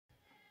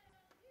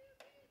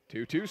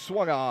2-2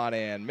 swung on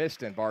and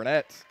missed, and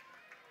Barnett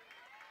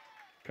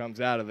comes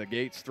out of the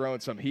gates throwing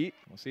some heat.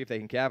 We'll see if they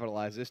can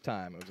capitalize this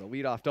time. It was a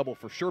leadoff double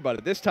for sure,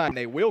 but this time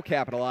they will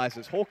capitalize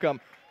as Holcomb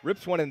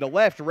rips one into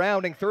left,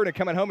 rounding third and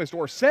coming home is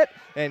Dorsett,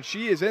 and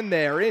she is in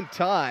there in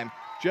time,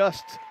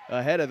 just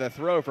ahead of the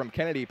throw from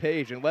Kennedy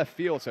Page in left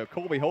field. So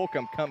Colby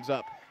Holcomb comes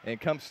up and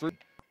comes through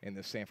in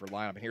the Samford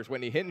lineup. And here's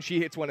Whitney Hinton. She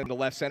hits one into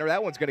left center.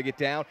 That one's going to get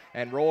down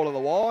and roll to the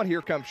wall. And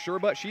here comes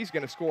Sherbut. She's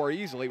going to score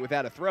easily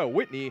without a throw.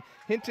 Whitney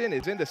Hinton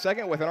is into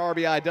second with an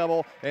RBI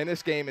double, and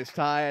this game is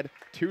tied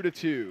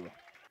 2-2.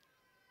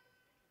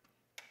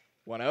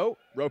 1-0,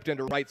 roped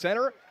into right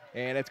center,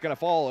 and it's going to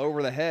fall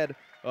over the head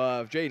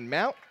of Jaden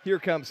Mount. Here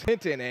comes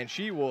Hinton, and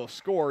she will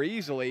score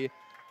easily,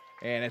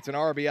 and it's an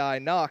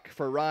RBI knock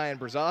for Ryan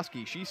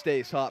Brzozowski. She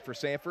stays hot for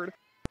Samford.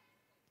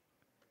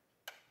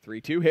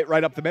 3-2, hit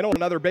right up the middle,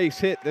 another base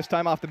hit, this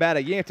time off the bat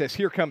of Yantis.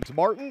 Here comes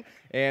Martin,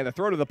 and the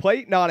throw to the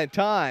plate, not in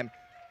time,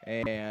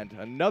 and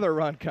another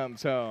run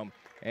comes home.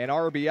 An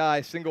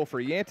RBI single for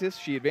Yantis.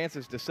 She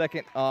advances to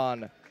second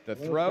on the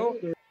throw.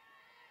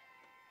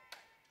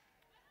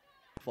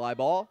 Fly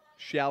ball,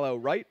 shallow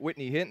right.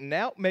 Whitney Hinton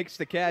out, makes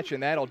the catch,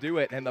 and that'll do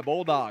it. And the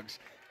Bulldogs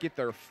get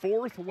their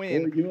fourth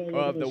win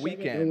of the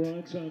weekend.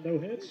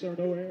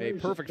 A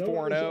perfect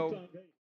 4-0.